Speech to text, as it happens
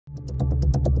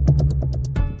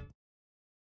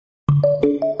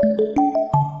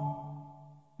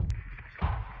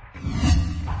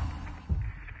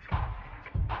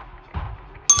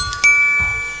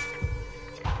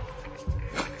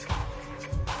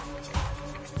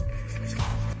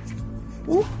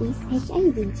What is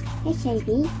HIV? HIV,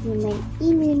 human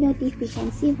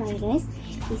immunodeficiency virus,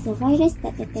 is a virus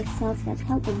that attacks cells that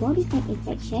help the body fight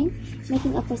infection,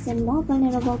 making a person more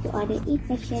vulnerable to other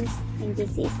infections and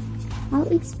disease. How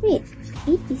it spread?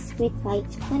 It is spread by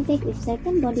contact with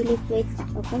certain bodily fluids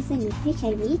of a person with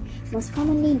HIV, most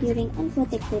commonly during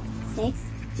unprotected sex,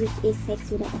 which is sex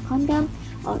without a condom,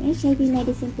 or HIV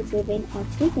medicine to prevent or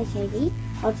treat HIV,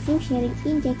 or through sharing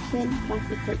injection drug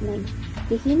equipment.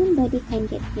 The human body can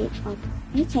get rid of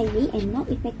HIV and no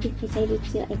effective HIV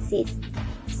cure exists.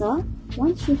 So,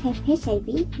 once you have HIV,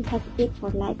 you have it for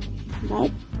life.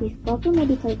 But with proper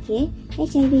medical care,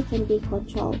 HIV can be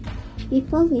controlled.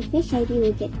 People with HIV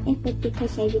will get effective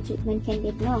HIV treatment can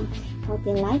live long,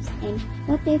 healthy lives, and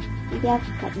protect their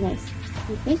partners.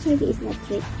 If HIV is not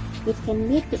treated, it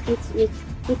can lead to AIDS,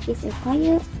 which is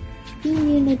acquired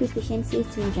immunodeficiency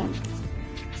syndrome.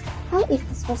 How it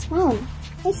was first found?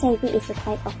 HIV is a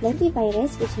type of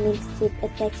lentivirus, which means it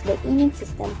attacks the immune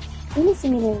system. In a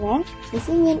similar way, the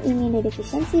simian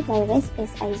immunodeficiency virus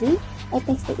 (SIV)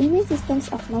 attacks the immune systems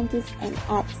of monkeys and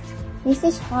apes.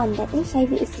 Research found that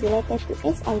HIV is related to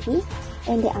SIV,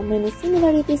 and there are many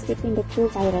similarities between the two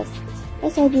viruses.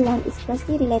 HIV-1 is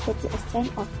closely related to a strain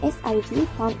of SIV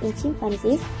found in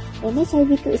chimpanzees, and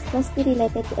HIV-2 is closely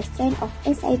related to a strain of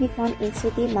SIV found in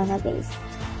sooty mangabeys.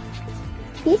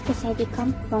 Did HIV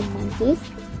come from monkeys?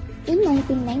 In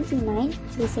 1999,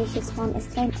 researchers found a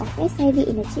strain of SIV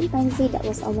in a chimpanzee that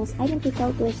was almost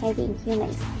identical to HIV in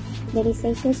humans. The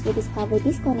researchers who discovered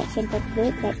this connection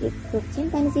concluded that it proved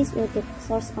chimpanzees were the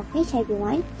source of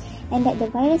HIV-1 and that the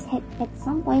virus had at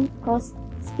some point crossed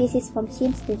species from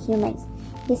chimps to humans.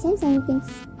 The same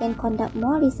scientists then conduct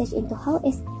more research into how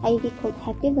SIV could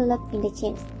have developed in the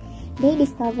chimps. They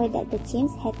discovered that the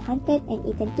chimps had hunted and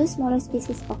eaten two smaller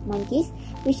species of monkeys,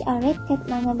 which are red-capped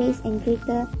mangabeys and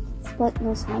greater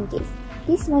spot-nosed monkeys.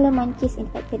 These smaller monkeys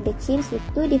infected the chimps with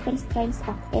two different strains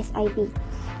of SIV.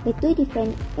 The two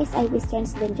different SIV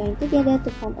strains then joined together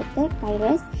to form a third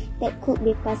virus that could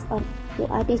be passed on to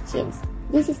other chimps.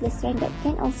 This is the strain that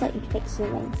can also infect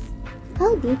humans.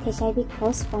 How did HIV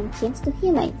cross from chimps to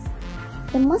humans?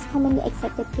 The most commonly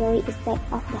accepted theory is that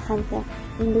of the hunter.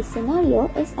 In this scenario,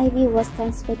 SIV was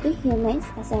transferred to humans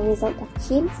as a result of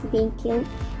chimps being killed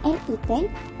and eaten,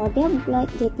 or their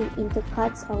blood getting into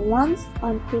cuts or wounds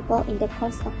on people in the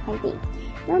course of hunting.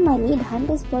 Normally, the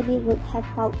hunter's body would have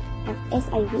pouch of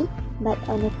SIV, but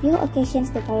on a few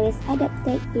occasions the virus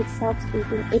adapted itself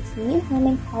within its new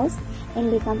human host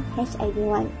and became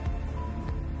HIV-1.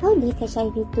 How did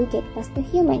HIV-2 get passed to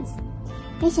humans?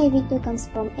 HIV-2 comes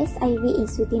from SIV in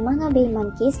sooty mangabey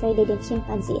monkeys rather than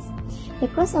chimpanzees. The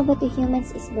crossover to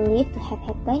humans is believed to have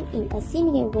happened in a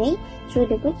similar way through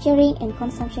the butchering and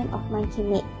consumption of monkey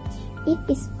meat. It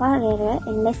is far rarer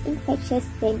and less infectious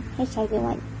than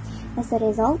HIV-1. As a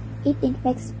result, it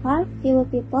infects far fewer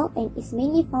people and is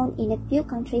mainly found in a few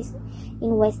countries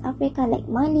in West Africa like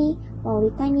Mali,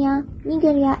 Mauritania,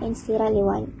 Nigeria, and Sierra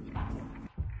Leone.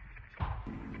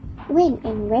 When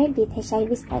and where did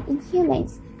HIV start in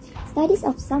humans? Studies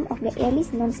of some of the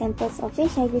earliest known samples of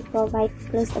HIV provide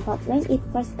clues about when it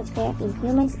first appeared in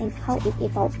humans and how it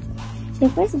evolved. The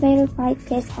first verified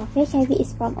case of HIV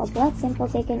is from a blood sample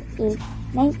taken in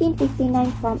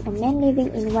 1959 from a man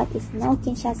living in what is now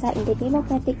Kinshasa in the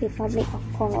Democratic Republic of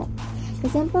Congo. The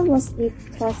sample was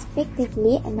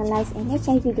retrospectively analyzed and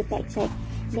HIV detected.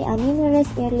 There are numerous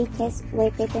early cases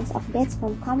where patterns of deaths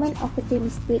from common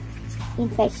opportunistic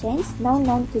infections, now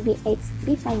known to be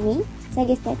AIDS-defining,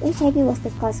 suggest that HIV was the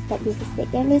cause, but this is the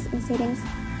earliest incidence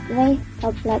where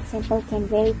a blood sample can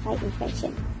verify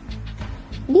infection.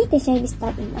 Did HIV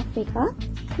start in Africa?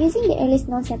 Using the earliest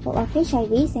known sample of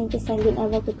HIV, scientists have been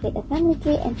able to create a family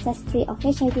tree and ancestry of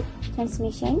HIV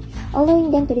transmission,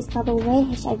 allowing them to discover where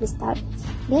HIV started.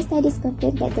 Their studies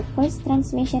conclude that the first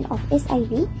transmission of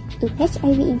SIV to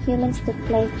HIV in humans took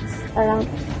place around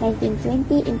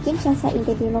 1920 in Kinshasa in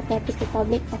the Democratic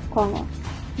Republic of Congo.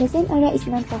 The same area is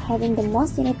known for having the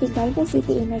most genetic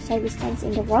diversity in HIV strains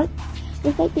in the world,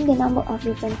 reflecting the number of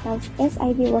different times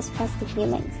SIV was passed to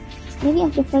humans. Many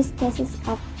of the first cases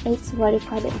of AIDS were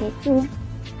recorded there too.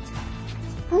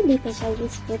 How did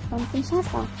HIV spread from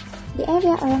Kinshasa? The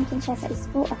area around Kinshasa is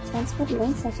full of transport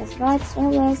links such as roads,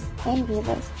 railways, and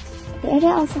rivers. The area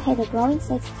also had a growing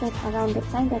sex trade around the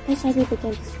time that HIV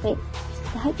began to spread.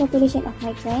 The high population of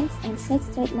migrants and sex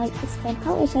trade might explain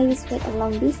how HIV spread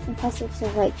along these infrastructure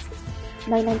roads.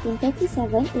 By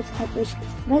 1937, it had reached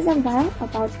Brazzaville,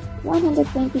 about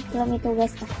 120 km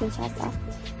west of Kinshasa.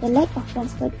 The lack of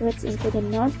transport routes into the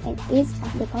north and east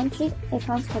of the country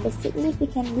accounts for the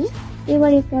significantly fewer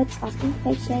reports of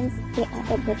infections there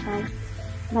at the time.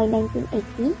 By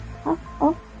 1980, half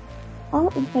of all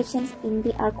infections in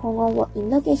DR Congo were in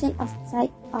locations outside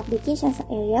of the Kinshasa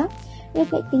area,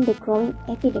 reflecting the growing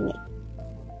epidemic.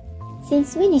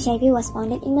 Since when HIV was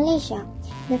founded in Malaysia?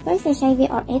 The first HIV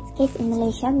or AIDS case in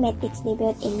Malaysia made its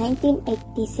debut in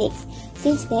 1986.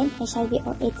 Since then, HIV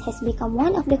or AIDS has become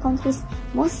one of the country's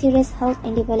most serious health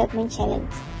and development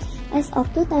challenges. As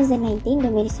of 2019, the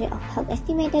Ministry of Health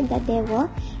estimated that there were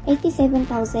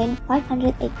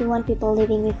 87,581 people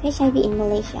living with HIV in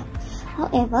Malaysia.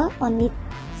 However, only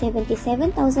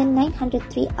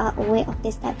 77,903 are aware of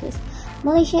the status.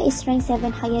 Malaysia is ranked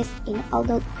 7th highest in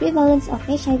adult prevalence of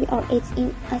HIV or AIDS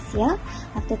in Asia,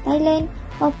 after Thailand,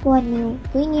 Papua New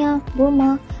Guinea,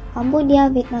 Burma,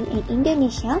 Cambodia, Vietnam, and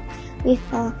Indonesia, with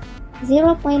a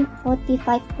 0.45%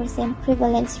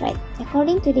 prevalence rate.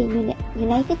 According to the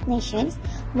United Nations,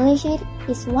 Malaysia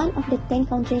is one of the 10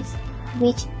 countries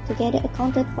which together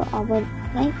accounted for over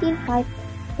 95%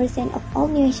 of all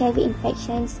new HIV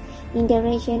infections in the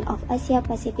region of Asia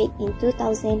Pacific in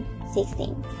 2016.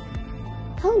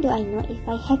 How do I know if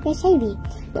I have HIV?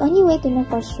 The only way to know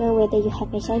for sure whether you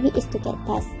have HIV is to get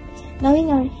tested.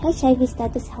 Knowing your HIV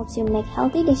status helps you make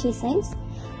healthy decisions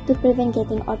to prevent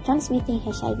getting or transmitting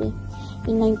HIV.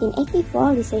 In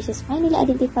 1984, researchers finally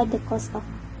identified the cause of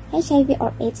HIV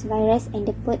or AIDS virus, and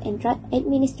the Food and Drug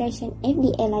Administration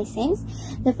 (FDA) licensed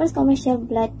the first commercial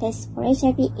blood test for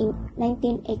HIV in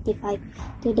 1985.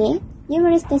 Today,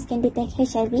 numerous tests can detect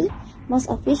HIV, most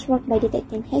of which work by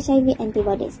detecting HIV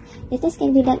antibodies. The test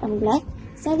can be done on blood,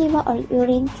 saliva, or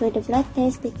urine. Through the blood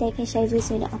test, detect HIV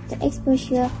sooner after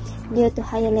exposure due to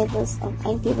higher levels of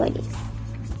antibodies.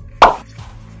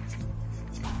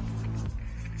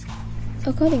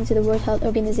 According to the World Health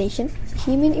Organization,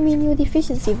 human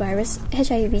immunodeficiency virus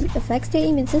 (HIV) affects the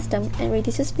immune system and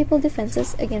reduces people's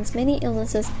defenses against many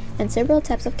illnesses and several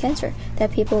types of cancer that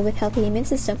people with healthy immune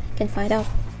system can fight off.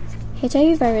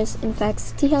 HIV virus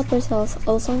infects T helper cells,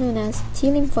 also known as T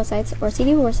lymphocytes or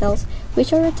CD4 cells, which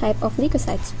are a type of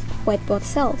leukocytes, white blood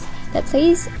cells, that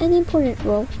plays an important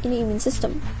role in the immune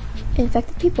system.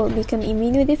 Infected people become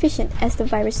immunodeficient as the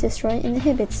virus destroys and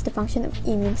inhibits the function of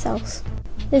immune cells.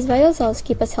 These vital cells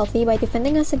keep us healthy by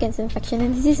defending us against infection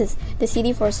and diseases. The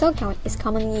CD4 cell count is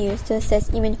commonly used to assess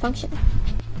immune function.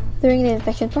 During the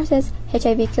infection process,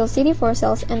 HIV kills CD4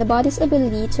 cells, and the body's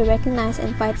ability to recognize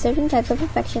and fight certain types of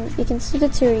infection begins to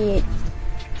deteriorate.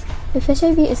 If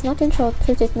HIV is not controlled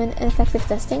through treatment and effective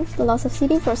testing, the loss of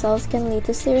CD4 cells can lead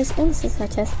to serious illnesses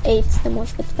such as AIDS, the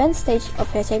most advanced stage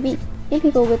of HIV. In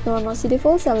people with normal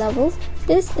CD4 cell levels,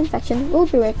 this infection will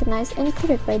be recognized and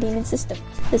cleared by the immune system.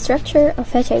 The structure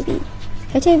of HIV.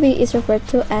 HIV is referred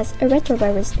to as a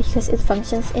retrovirus because it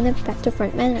functions in a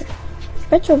back-to-front manner.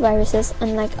 Retroviruses,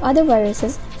 unlike other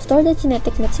viruses, store the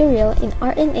genetic material in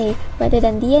RNA rather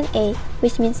than DNA,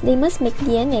 which means they must make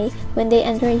DNA when they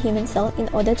enter a human cell in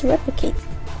order to replicate.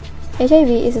 HIV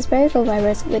is a spherical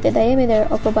virus with a diameter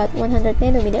of about 100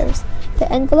 nanometers.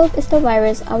 The envelope is the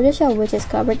virus outer shell, which is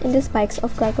covered in the spikes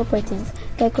of glycoproteins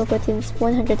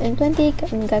 120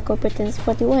 and glycoproteins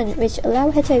 41, which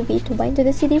allow HIV to bind to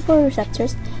the CD4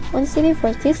 receptors on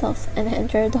CD4 T cells and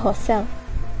enter the host cell.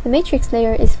 The matrix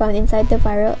layer is found inside the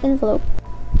viral envelope.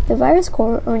 The virus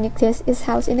core or nucleus is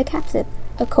housed in the capsid,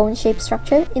 a cone-shaped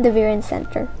structure in the virion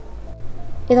center.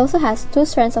 It also has 2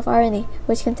 strands of RNA,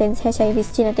 which contains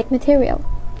HIV's genetic material.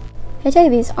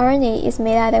 HIV's RNA is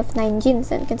made out of 9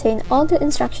 genes and contain all the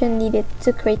instructions needed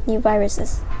to create new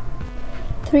viruses.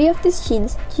 3 of these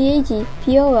genes, GAG,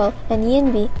 POL, and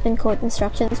ENV, encode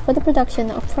instructions for the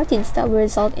production of proteins that will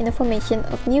result in the formation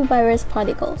of new virus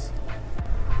particles.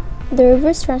 The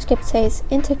reverse transcriptase,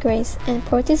 integrase, and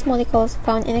protease molecules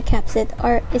found in a capsid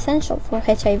are essential for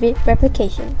HIV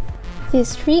replication.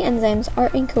 These 3 enzymes are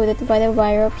encoded by the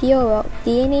viral POL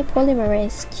DNA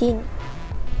polymerase gene.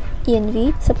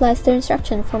 ENV supplies the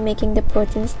instruction for making the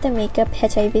proteins that make up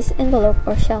HIV's envelope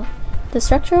or shell. The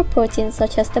structural proteins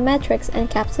such as the matrix and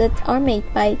capsid are made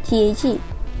by GAG.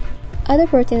 Other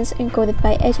proteins encoded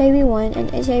by HIV1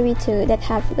 and HIV2 that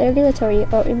have regulatory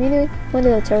or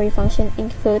immunomodulatory function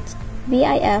include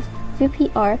VIF,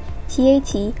 VPR,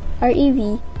 TAT,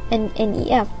 REV, and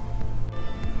NEF.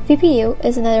 VPU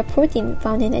is another protein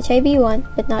found in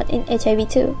HIV1 but not in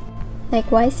HIV2.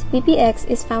 Likewise, VPX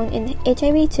is found in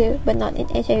HIV2 but not in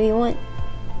HIV1.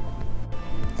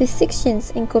 These 6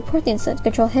 genes include proteins that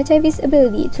control HIV's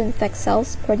ability to infect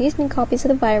cells, produce new copies of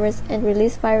the virus, and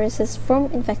release viruses from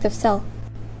infected cells.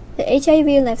 The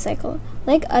HIV life cycle.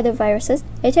 Like other viruses,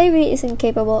 HIV is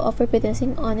incapable of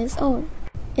reproducing on its own.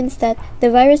 Instead,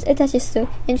 the virus attaches to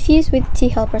and fuses with T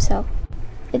helper cell.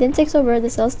 It then takes over the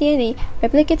cell's DNA,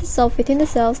 replicates itself within the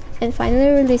cells, and finally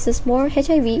releases more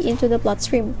HIV into the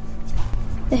bloodstream.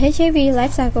 The HIV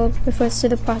life cycle refers to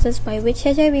the process by which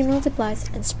HIV multiplies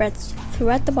and spreads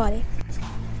throughout the body.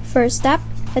 First step,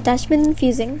 attachment and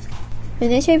fusing.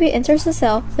 When HIV enters the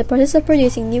cell, the process of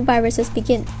producing new viruses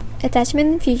begins. Attachment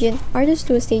and fusion are the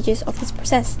two stages of this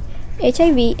process.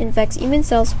 HIV infects immune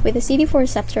cells with the CD4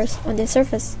 receptors on their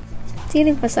surface. T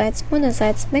lymphocytes,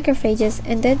 monocytes, macrophages,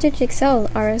 and dendritic cells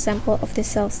are an example of these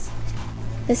cells.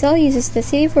 The cell uses the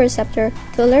CD4 receptor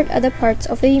to alert other parts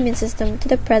of the immune system to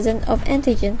the presence of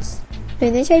antigens.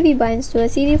 When HIV binds to a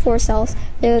CD4 cells,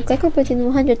 the glycoprotein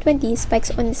 120 spikes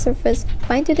on its surface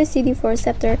bind to the CD4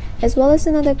 receptor as well as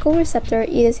another co-receptor,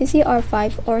 either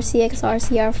CCR5 or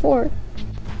CXRCR4.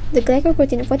 The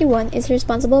glycoprotein 41 is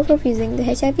responsible for fusing the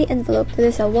HIV envelope to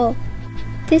the cell wall.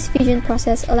 This fusion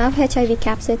process allows HIV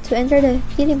capsid to enter the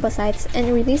T lymphocytes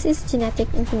and release its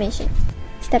genetic information.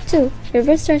 Step 2.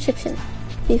 Reverse transcription.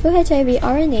 Before HIV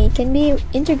RNA can be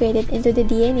integrated into the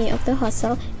DNA of the host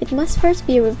cell, it must first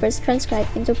be reverse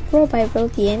transcribed into proviral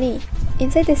DNA.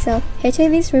 Inside the cell,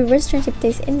 HIV's reverse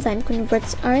transcriptase enzyme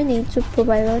converts RNA to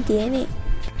proviral DNA.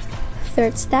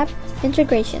 Third step,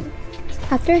 integration.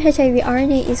 After HIV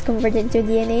RNA is converted to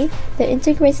DNA, the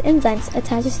integrase enzymes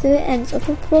attaches to the ends of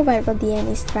the proviral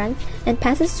DNA strand and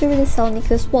passes through the cell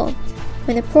nucleus wall.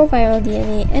 When the proviral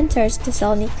DNA enters the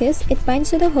cell nucleus, it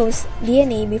binds to the host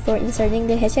DNA before inserting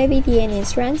the HIV DNA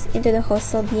strands into the host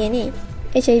cell DNA.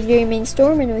 HIV remains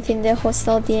dormant within the host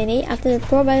cell DNA after the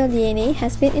proviral DNA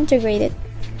has been integrated.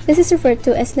 This is referred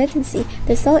to as latency.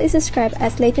 The cell is described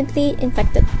as latently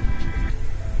infected.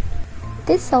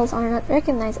 These cells are not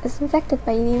recognized as infected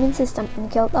by the immune system and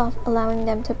killed off, allowing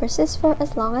them to persist for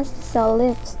as long as the cell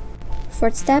lives.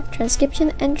 Fourth step,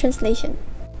 transcription and translation.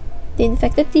 The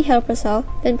infected T helper cell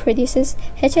then produces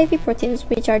HIV proteins,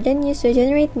 which are then used to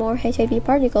generate more HIV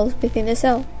particles within the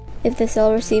cell. If the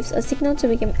cell receives a signal to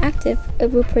become active,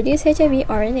 it will produce HIV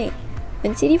RNA.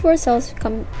 When CD4 cells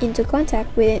come into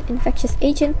contact with an infectious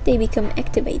agent, they become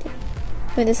activated.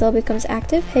 When the cell becomes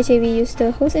active, HIV uses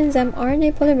the host enzyme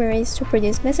RNA polymerase to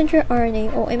produce messenger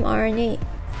RNA or mRNA.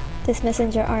 This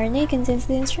messenger RNA contains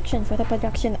the instruction for the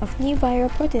production of new viral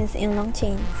proteins in long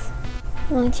chains.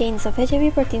 Long chains of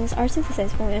HIV proteins are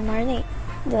synthesized from mRNA.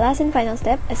 The last and final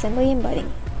step, assembly and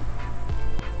budding.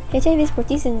 HIV's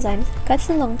protease enzymes cuts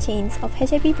the long chains of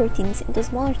HIV proteins into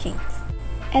smaller chains.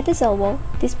 At the cell wall,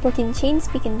 these protein chains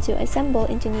begin to assemble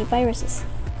into new viruses.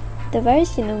 The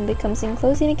virus genome becomes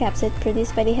enclosed in a capsid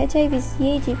produced by the HIV's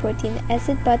EAG protein as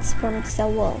it buds from the cell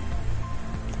wall.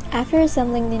 After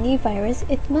assembling the new virus,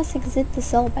 it must exit the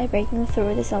cell by breaking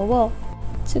through the cell wall.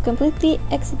 To completely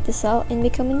exit the cell and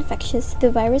become infectious,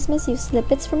 the virus must use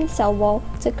lipids from the cell wall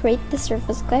to create the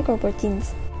surface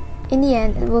glycoproteins. In the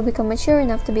end, it will become mature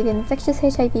enough to be the infectious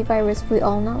HIV virus we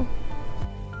all know.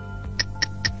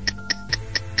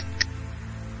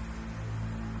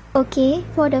 Okay,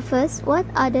 for the first, what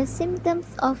are the symptoms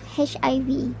of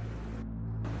HIV?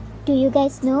 Do you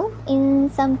guys know? In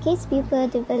some cases, people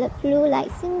develop flu-like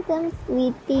symptoms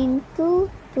within 2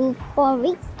 to 4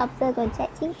 weeks after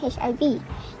contracting HIV.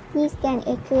 This can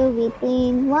occur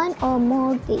within 1 or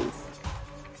more days.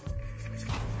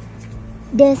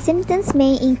 The symptoms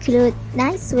may include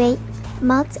night sweat,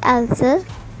 mouth ulcer,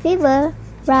 fever,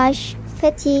 rash,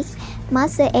 fatigue,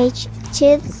 muscle ache,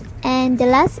 chills, and the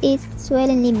last is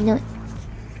swollen lymph node.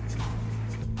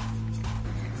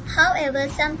 However,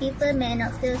 some people may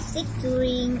not feel sick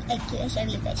during acute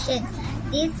HIV infection.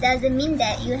 This doesn't mean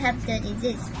that you have the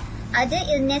disease. Other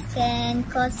illness can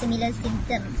cause similar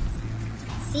symptoms.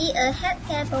 See a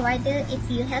healthcare provider if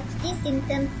you have these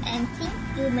symptoms and think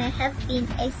you may have been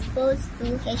exposed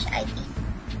to HIV.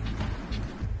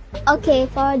 Okay,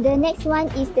 for the next one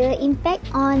is the impact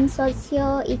on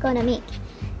socio-economic.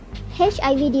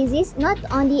 HIV disease not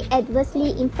only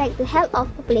adversely impact the health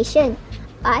of population,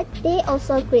 but they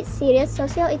also create serious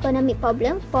socio-economic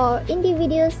problems for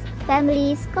individuals,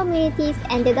 families, communities,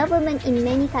 and the government in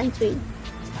many countries.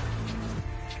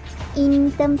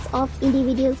 In terms of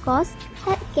individual costs,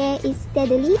 healthcare is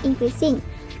steadily increasing.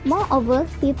 Moreover,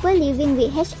 people living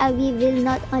with HIV will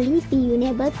not only be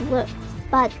unable to work,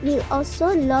 but will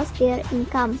also lose their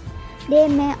income. They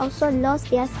may also lose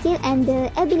their skill and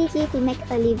the ability to make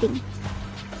a living.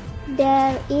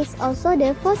 There is also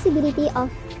the possibility of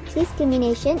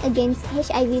discrimination against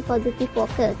HIV-positive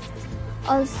workers.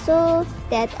 Also,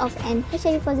 death of an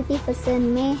HIV-positive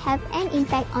person may have an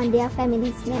impact on their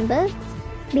family's member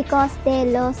because they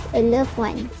lost a loved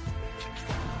one.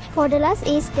 For the last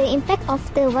is the impact of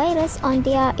the virus on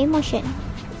their emotion.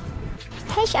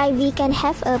 HIV can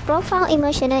have a profound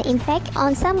emotional impact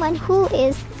on someone who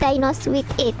is diagnosed with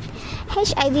it.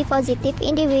 HIV-positive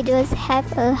individuals have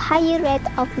a higher rate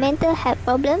of mental health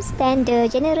problems than the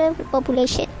general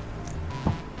population.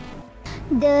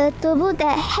 The taboo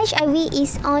that HIV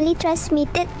is only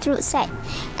transmitted through sex,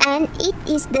 and it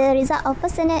is the result of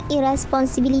personal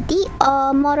irresponsibility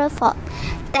or moral fault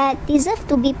that deserve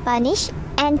to be punished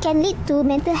and can lead to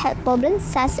mental health problems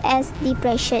such as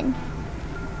depression.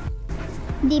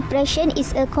 Depression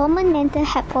is a common mental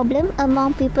health problem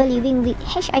among people living with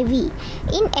HIV.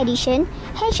 In addition,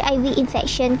 HIV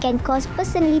infection can cause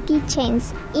personality change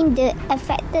in the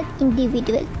affected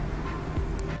individual.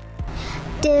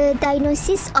 The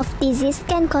diagnosis of disease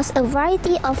can cause a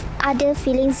variety of other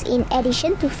feelings in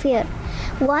addition to fear.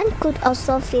 One could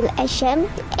also feel ashamed,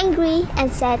 angry,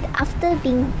 and sad after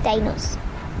being diagnosed.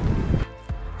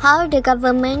 How the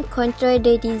government control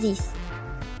the disease?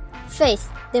 First,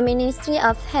 the Ministry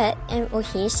of Health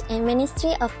 (MOH) and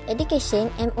Ministry of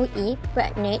Education (MOE)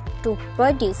 partnered to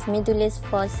produce modules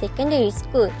for secondary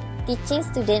school, teaching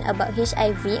students about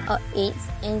HIV or AIDS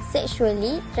and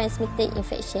sexually transmitted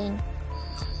infection.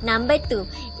 Number 2,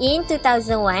 in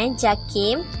 2001,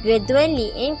 JAKIM gradually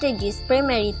introduced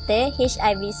premarital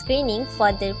HIV screening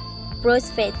for the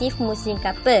prospective Muslim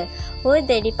couple, who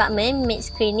the department made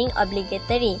screening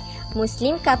obligatory.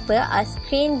 Muslim couple are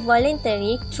screened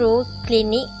voluntarily through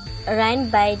clinic run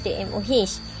by the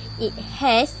MOH. It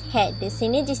has had the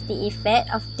synergistic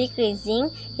effect of decreasing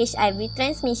HIV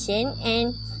transmission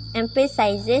and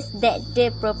emphasizes that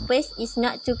the purpose is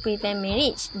not to prevent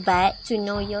marriage but to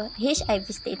know your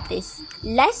HIV status.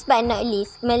 Last but not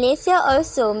least, Malaysia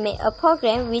also made a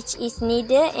program which is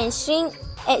Needle and Shrink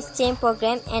Exchange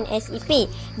Program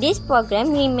 (NSEP). This program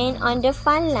remain on the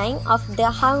front line of the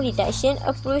harm reduction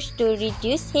approach to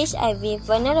reduce HIV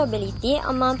vulnerability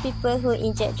among people who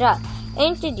inject drugs,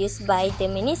 introduced by the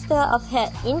Minister of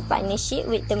Health in partnership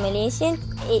with the Malaysian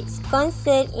AIDS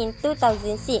Council in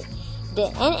 2006. The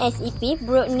NSEP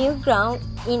broke new ground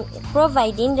in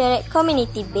providing direct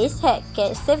community-based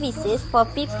healthcare services for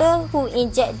people who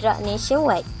inject drugs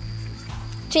nationwide.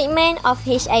 Treatment of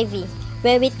HIV.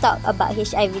 When we talk about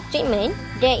HIV treatment,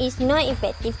 there is no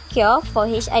effective cure for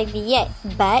HIV yet,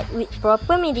 but with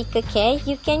proper medical care,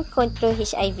 you can control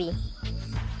HIV.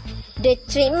 The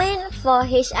treatment for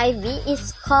HIV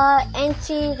is called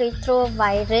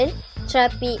antiretroviral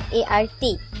therapy (ART).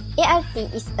 ART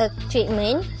is a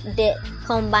treatment that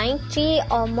combines 3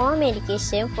 or more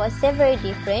medication for several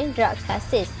different drug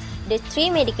classes. The 3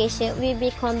 medication will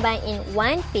be combined in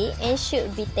one pill and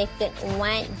should be taken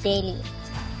once daily.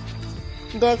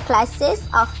 The classes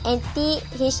of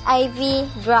anti-HIV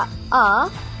drug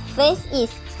are: first is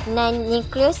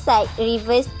non-nucleoside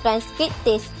reverse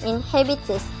transcriptase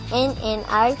inhibitors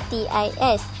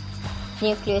 (NNRTIS),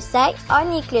 nucleoside or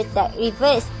nucleotide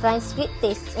reverse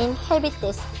transcriptase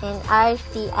inhibitors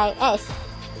 (NRTIS),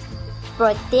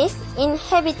 protease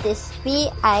inhibitors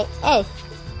 (PIS),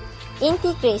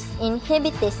 integrase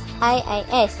inhibitors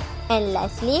 (IIS), and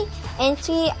lastly,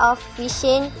 entry of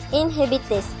fission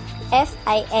inhibitors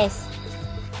 (FIS).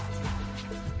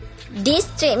 This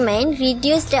treatment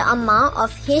reduces the amount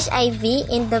of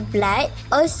HIV in the blood,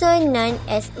 also known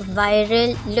as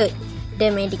viral load.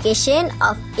 The medication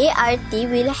of ART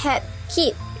will help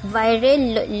keep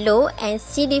viral load low and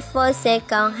CD4 cell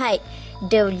count high.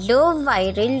 The low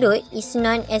viral load is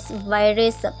known as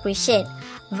viral suppression.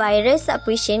 Viral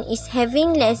suppression is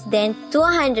having less than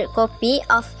 200 copies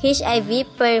of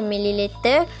HIV per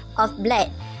milliliter of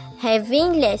blood.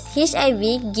 Having less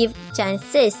HIV gives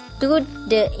chances to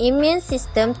the immune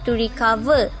system to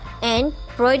recover and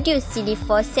produce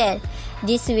CD4 cells.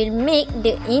 This will make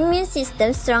the immune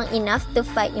system strong enough to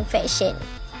fight infection.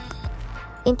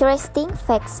 Interesting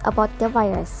facts about the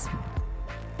virus.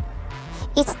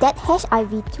 It's that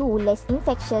HIV-2 less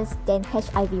infectious than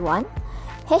HIV-1.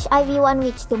 HIV-1,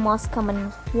 which the most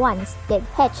common ones, that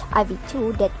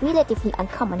HIV-2 that relatively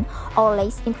uncommon or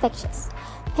less infectious.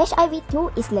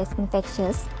 HIV-2 is less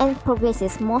infectious and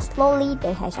progresses more slowly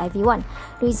than HIV-1,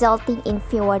 resulting in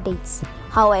fewer deaths.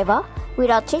 However,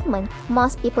 without treatment,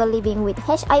 most people living with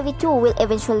HIV-2 will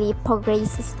eventually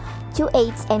progress to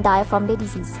AIDS and die from the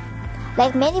disease.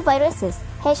 Like many viruses,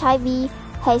 HIV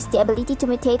has the ability to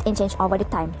mutate and change over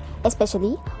the time,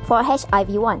 especially for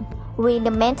HIV-1, wherein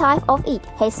the main type of it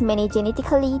has many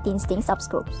genetically distinct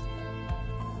subgroups.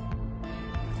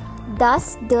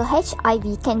 Thus, the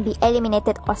HIV can be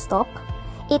eliminated or stopped.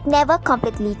 It never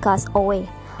completely goes away.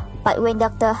 But when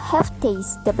doctors have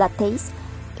tasted the blood test,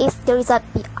 if the result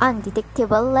be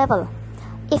undetectable level,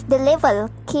 if the level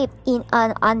keep in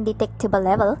an undetectable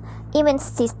level, immune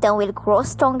system will grow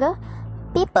stronger,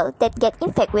 people that get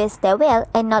infected will stay well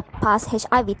and not pass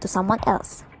HIV to someone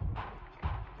else.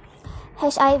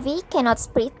 HIV cannot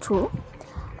spread through.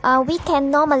 We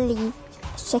can normally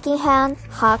shaking hand,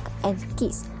 hug and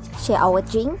kiss, share our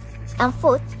drink and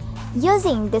food,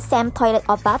 using the same toilet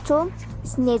or bathroom,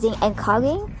 sneezing and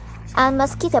coughing, and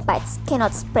mosquito bites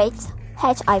cannot spread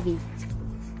HIV.